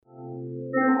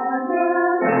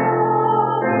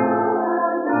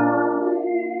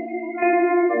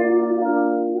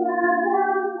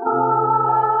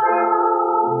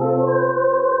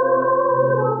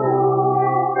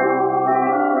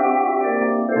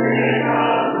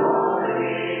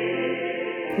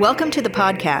Welcome to the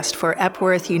podcast for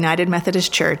Epworth United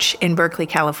Methodist Church in Berkeley,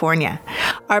 California.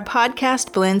 Our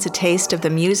podcast blends a taste of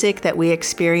the music that we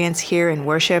experience here in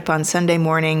worship on Sunday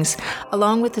mornings,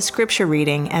 along with the scripture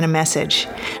reading and a message.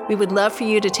 We would love for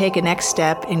you to take a next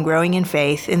step in growing in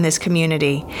faith in this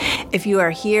community. If you are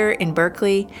here in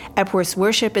Berkeley, Epworth's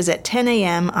worship is at 10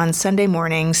 a.m. on Sunday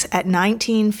mornings at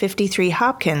 1953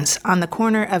 Hopkins on the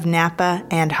corner of Napa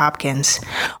and Hopkins.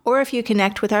 Or if you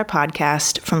connect with our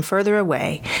podcast from further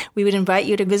away, we would invite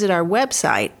you to visit our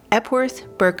website,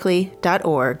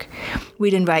 epworthberkeley.org.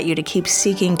 We'd invite you to keep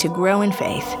seeking to grow in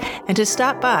faith and to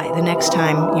stop by the next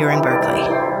time you're in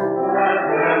Berkeley.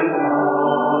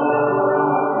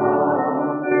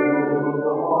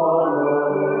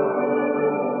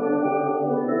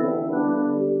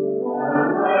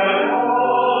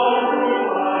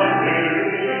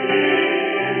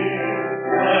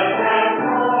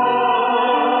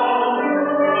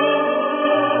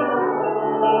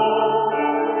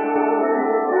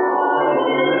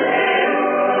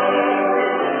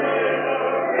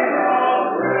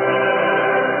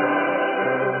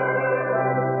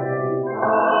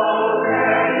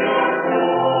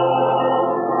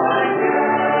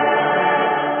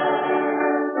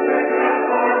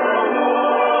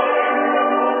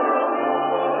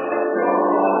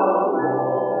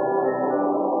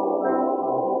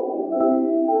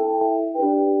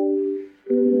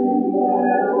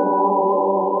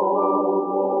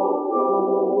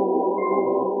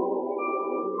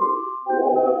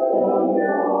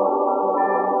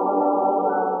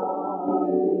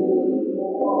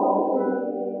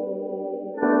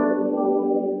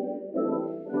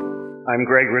 I'm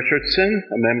Greg Richardson,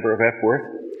 a member of Epworth,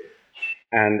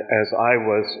 and as I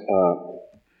was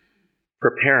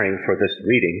preparing for this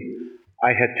reading,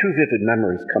 I had two vivid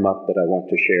memories come up that I want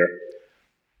to share.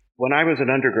 When I was an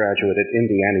undergraduate at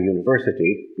Indiana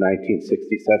University,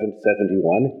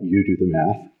 1967-71, you do the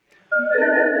math,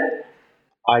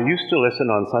 I used to listen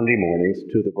on Sunday mornings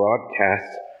to the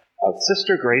broadcasts of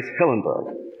Sister Grace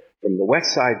Hillenberg from the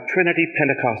Westside Trinity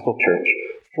Pentecostal Church,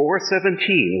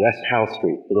 417 West Howe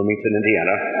Street, Bloomington,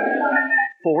 Indiana,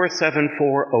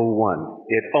 47401.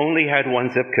 It only had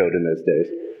one zip code in those days.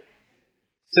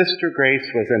 Sister Grace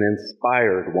was an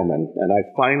inspired woman, and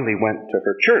I finally went to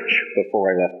her church before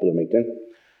I left Bloomington,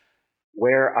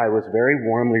 where I was very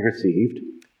warmly received,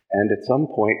 and at some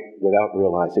point, without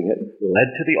realizing it,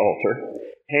 led to the altar,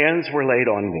 hands were laid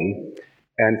on me,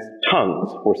 and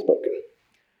tongues were spoken.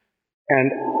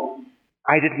 And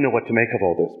I didn't know what to make of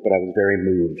all this, but I was very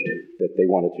moved that they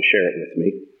wanted to share it with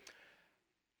me.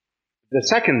 The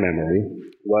second memory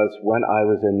was when I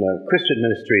was in Christian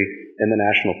ministry in the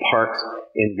national parks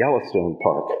in Yellowstone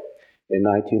Park in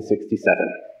 1967.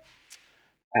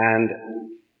 And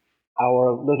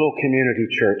our little community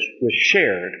church was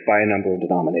shared by a number of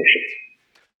denominations,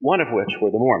 one of which were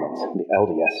the Mormons, the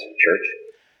LDS Church.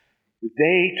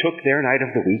 They took their night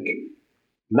of the week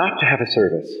not to have a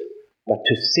service, but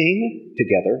to sing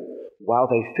together while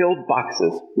they filled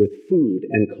boxes with food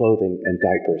and clothing and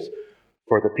diapers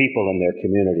for the people in their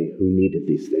community who needed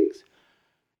these things.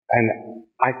 And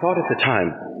I thought at the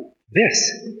time,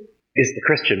 this is the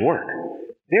Christian work.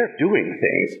 They're doing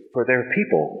things for their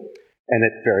people, and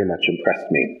it very much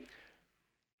impressed me.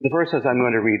 The verses I'm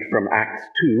going to read from Acts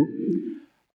 2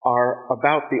 are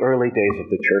about the early days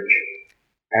of the church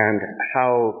and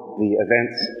how the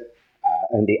events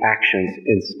and the actions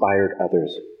inspired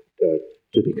others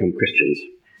to become Christians.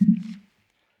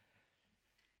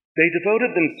 They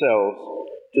devoted themselves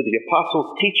to the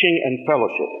apostles' teaching and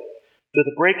fellowship, to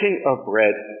the breaking of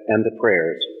bread and the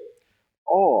prayers.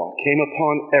 Awe came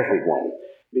upon everyone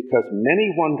because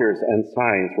many wonders and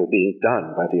signs were being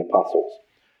done by the apostles.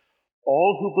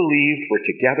 All who believed were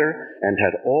together and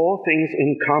had all things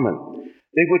in common.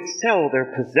 They would sell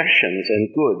their possessions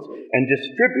and goods and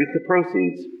distribute the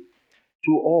proceeds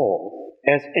to all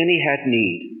as any had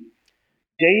need.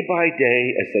 Day by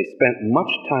day, as they spent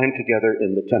much time together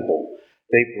in the temple,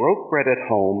 they broke bread at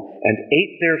home and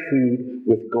ate their food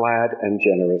with glad and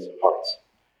generous hearts,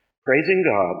 praising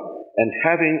God and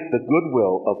having the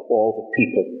goodwill of all the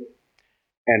people.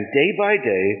 And day by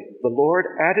day, the Lord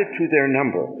added to their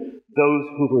number those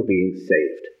who were being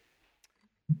saved.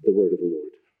 The word of the Lord.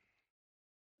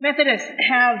 Methodists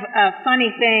have a funny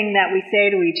thing that we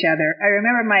say to each other. I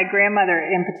remember my grandmother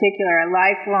in particular, a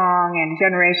lifelong and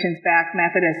generations back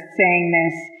Methodist, saying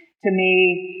this to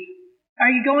me,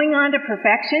 "Are you going on to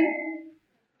perfection?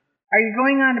 Are you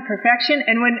going on to perfection?"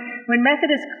 And when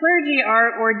Methodist clergy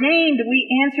are ordained, we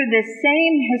answer this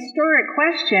same historic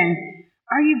question,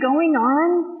 are you going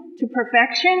on to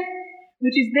perfection?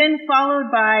 which is then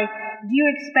followed by, do you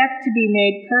expect to be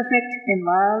made perfect in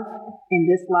love in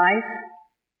this life?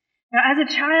 Now, as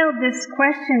a child, this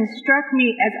question struck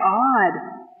me as odd.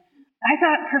 I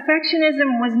thought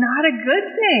perfectionism was not a good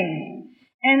thing.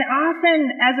 And often,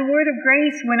 as a word of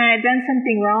grace, when I had done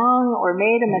something wrong or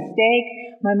made a mistake,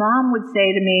 my mom would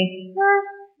say to me,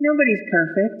 nobody's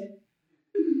perfect.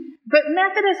 But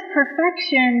Methodist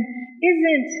perfection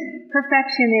isn't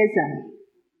perfectionism.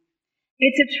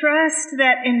 It's a trust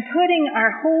that in putting our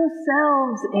whole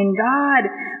selves in God,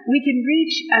 we can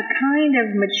reach a kind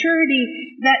of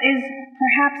maturity that is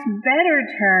perhaps better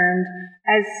termed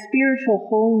as spiritual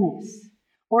wholeness,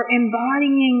 or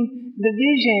embodying the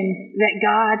vision that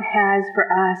God has for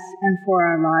us and for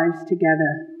our lives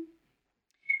together.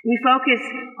 We focus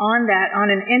on that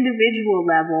on an individual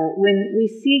level when we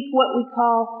seek what we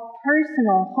call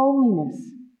personal holiness.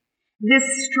 This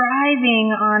striving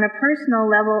on a personal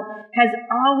level has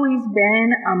always been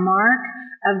a mark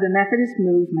of the Methodist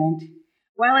movement,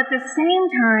 while at the same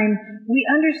time we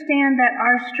understand that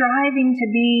our striving to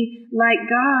be like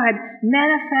God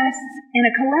manifests in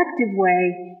a collective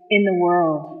way in the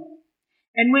world.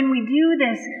 And when we do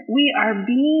this, we are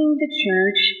being the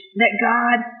church that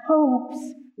God hopes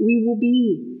we will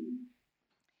be.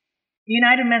 The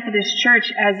United Methodist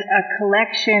Church as a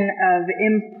collection of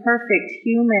imperfect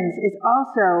humans is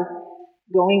also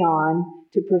going on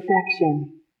to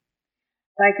perfection.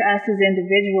 Like us as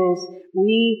individuals,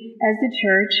 we as the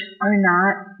church are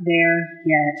not there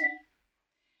yet.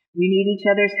 We need each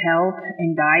other's help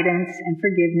and guidance and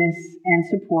forgiveness and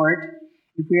support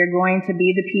if we are going to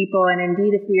be the people, and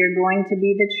indeed if we are going to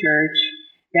be the church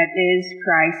that is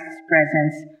Christ's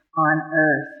presence on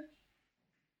earth.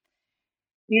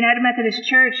 The United Methodist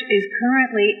Church is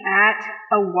currently at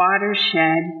a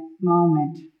watershed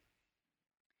moment.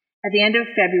 At the end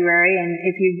of February, and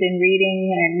if you've been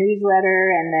reading a newsletter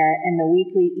and the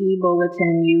weekly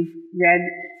e-bulletin, you've read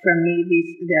from me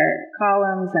the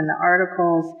columns and the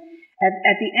articles.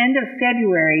 At the end of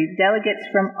February, delegates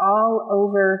from all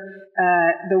over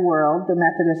the world, the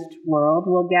Methodist world,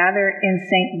 will gather in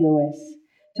St. Louis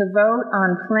to vote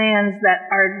on plans that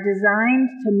are designed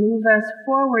to move us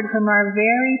forward from our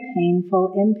very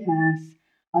painful impasse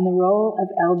on the role of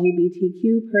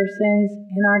LGBTQ persons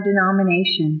in our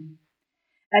denomination.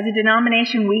 As a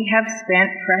denomination, we have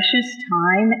spent precious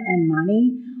time and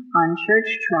money on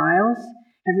church trials,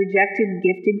 have rejected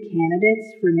gifted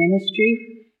candidates for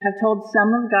ministry, have told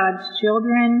some of God's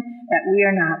children that we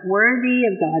are not worthy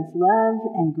of God's love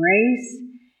and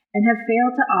grace, and have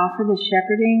failed to offer the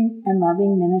shepherding and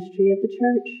loving ministry of the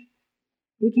church.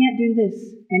 We can't do this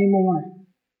anymore.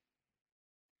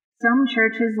 Some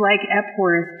churches, like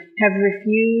Epworth, have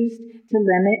refused to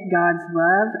limit God's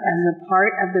love as a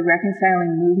part of the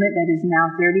reconciling movement that is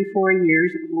now 34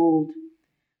 years old,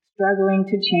 struggling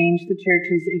to change the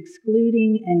church's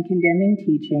excluding and condemning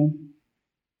teaching.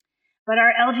 But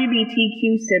our LGBTQ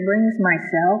siblings,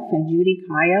 myself and Judy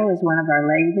Cayo as one of our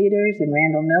lay leaders, and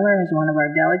Randall Miller as one of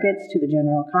our delegates to the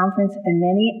General Conference, and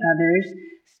many others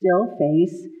still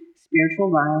face spiritual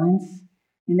violence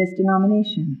in this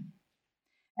denomination.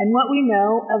 And what we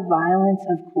know of violence,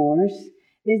 of course,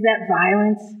 is that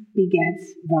violence begets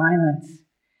violence,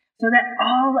 so that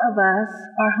all of us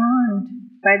are harmed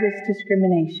by this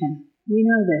discrimination. We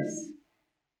know this.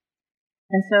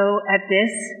 And so at this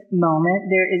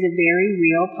moment, there is a very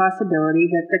real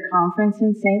possibility that the conference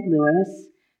in St. Louis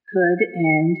could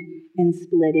end in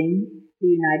splitting the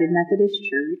United Methodist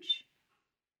Church,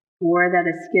 or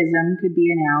that a schism could be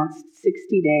announced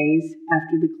 60 days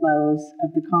after the close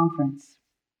of the conference.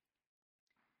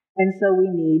 And so we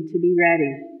need to be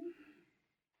ready.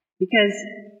 Because,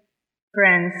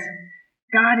 friends,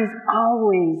 God is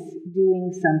always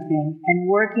doing something and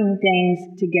working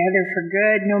things together for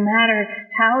good, no matter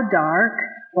how dark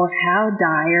or how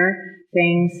dire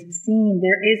things seem.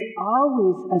 There is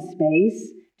always a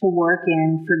space to work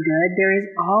in for good. There is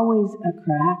always a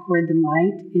crack where the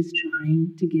light is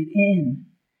trying to get in.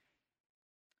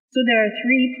 So there are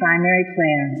three primary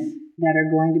plans that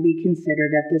are going to be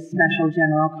considered at this special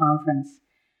General Conference.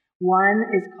 One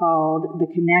is called the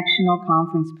Connectional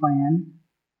Conference Plan.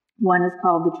 One is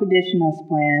called the Traditionalist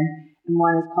Plan, and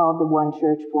one is called the One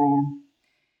Church Plan.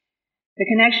 The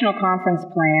Connectional Conference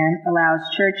Plan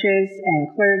allows churches and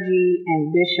clergy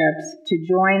and bishops to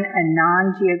join a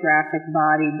non-geographic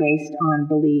body based on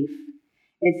belief.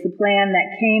 It's the plan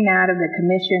that came out of the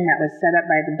commission that was set up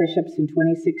by the bishops in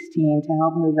 2016 to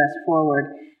help move us forward.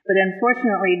 But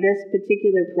unfortunately, this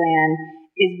particular plan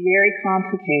is very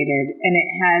complicated, and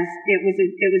it was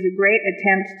a great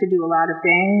attempt to do a lot of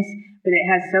things, but it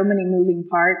has so many moving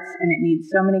parts and it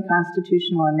needs so many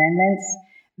constitutional amendments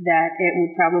that it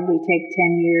would probably take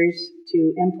 10 years to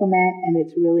implement, and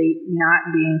it's really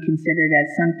not being considered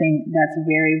as something that's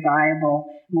very viable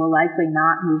and will likely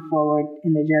not move forward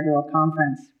in the General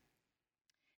Conference.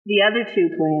 The other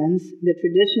two plans, the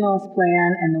Traditionalist Plan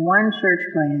and the One Church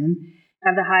Plan,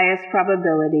 have the highest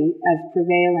probability of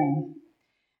prevailing.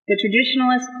 The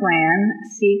Traditionalist Plan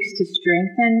seeks to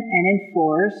strengthen and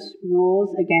enforce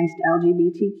rules against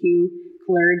LGBTQ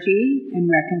clergy and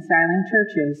reconciling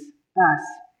churches, us.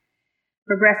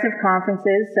 Progressive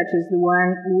conferences, such as the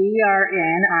one we are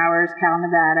in, ours, Cal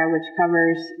Nevada, which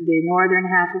covers the northern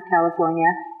half of California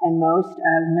and most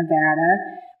of Nevada,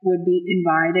 would be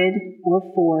invited or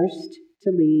forced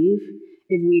to leave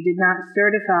if we did not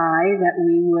certify that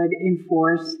we would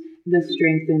enforce the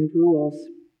strengthened rules.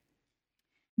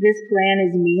 This plan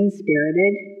is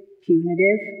mean-spirited,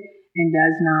 punitive, and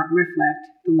does not reflect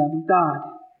the love of God.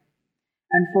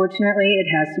 Unfortunately, it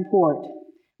has support,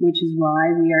 which is why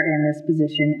we are in this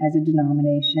position as a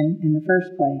denomination in the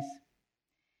first place.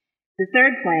 The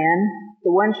third plan,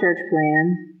 the One Church Plan,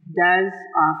 does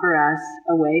offer us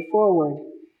a way forward.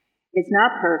 It's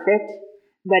not perfect,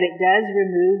 but it does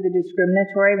remove the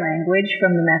discriminatory language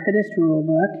from the Methodist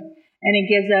Rulebook, and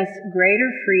it gives us greater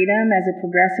freedom as a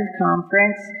progressive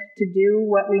conference to do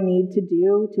what we need to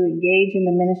do to engage in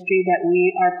the ministry that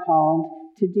we are called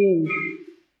to do.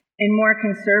 In more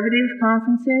conservative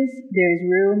conferences, there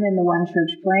is room in the One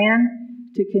Church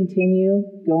Plan to continue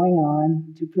going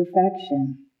on to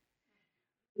perfection.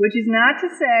 Which is not to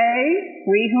say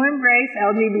we who embrace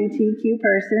LGBTQ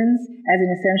persons as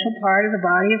an essential part of the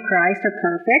body of Christ are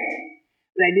perfect,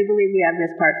 but I do believe we have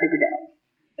this part figured out.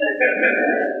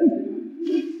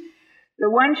 The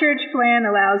One Church Plan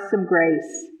allows some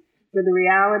grace for the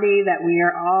reality that we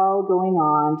are all going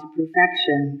on to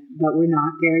perfection, but we're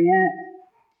not there yet.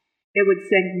 It would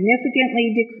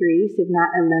significantly decrease, if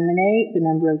not eliminate, the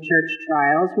number of church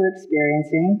trials we're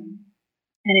experiencing,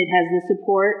 and it has the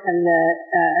support of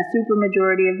a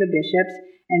supermajority of the bishops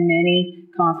and many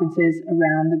conferences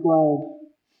around the globe.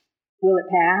 Will it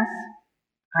pass?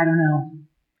 I don't know.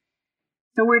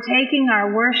 So we're taking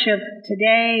our worship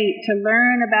today to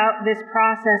learn about this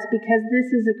process because this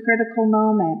is a critical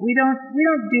moment. We don't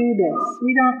do this.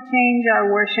 We don't change our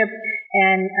worship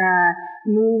and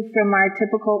move from our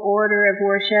typical order of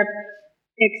worship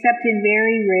except in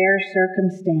very rare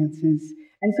circumstances.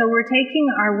 And so we're taking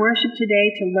our worship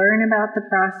today to learn about the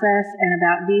process and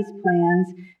about these plans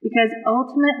because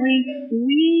ultimately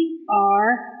we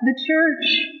are the church.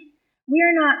 We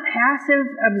are not passive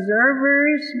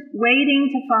observers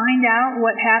waiting to find out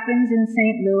what happens in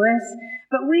St. Louis,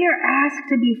 but we are asked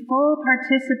to be full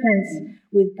participants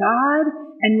with God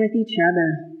and with each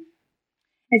other.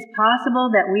 It's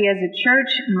possible that we as a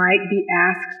church might be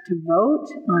asked to vote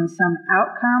on some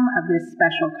outcome of this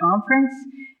special conference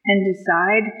and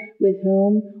decide with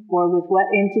whom or with what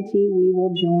entity we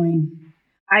will join.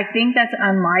 I think that's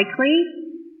unlikely,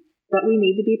 but we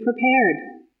need to be prepared.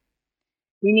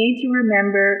 We need to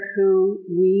remember who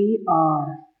we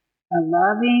are, a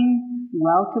loving,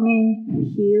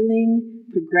 welcoming, healing,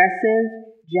 progressive,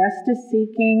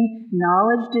 justice-seeking,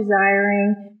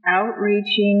 knowledge-desiring,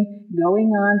 outreaching, going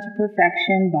on to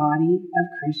perfection body of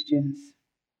Christians.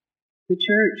 The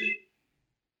church.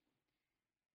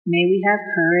 May we have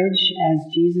courage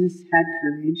as Jesus had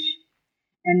courage,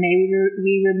 and may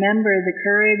we remember the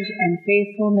courage and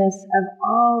faithfulness of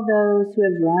all those who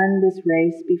have run this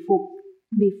race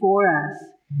before us,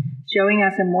 showing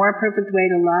us a more perfect way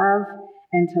to love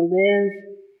and to live,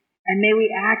 and may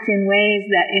we act in ways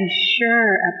that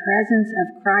ensure a presence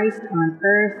of Christ on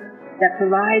earth that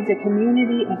provides a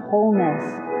community of wholeness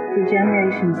for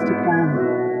generations to come.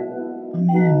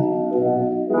 Amen.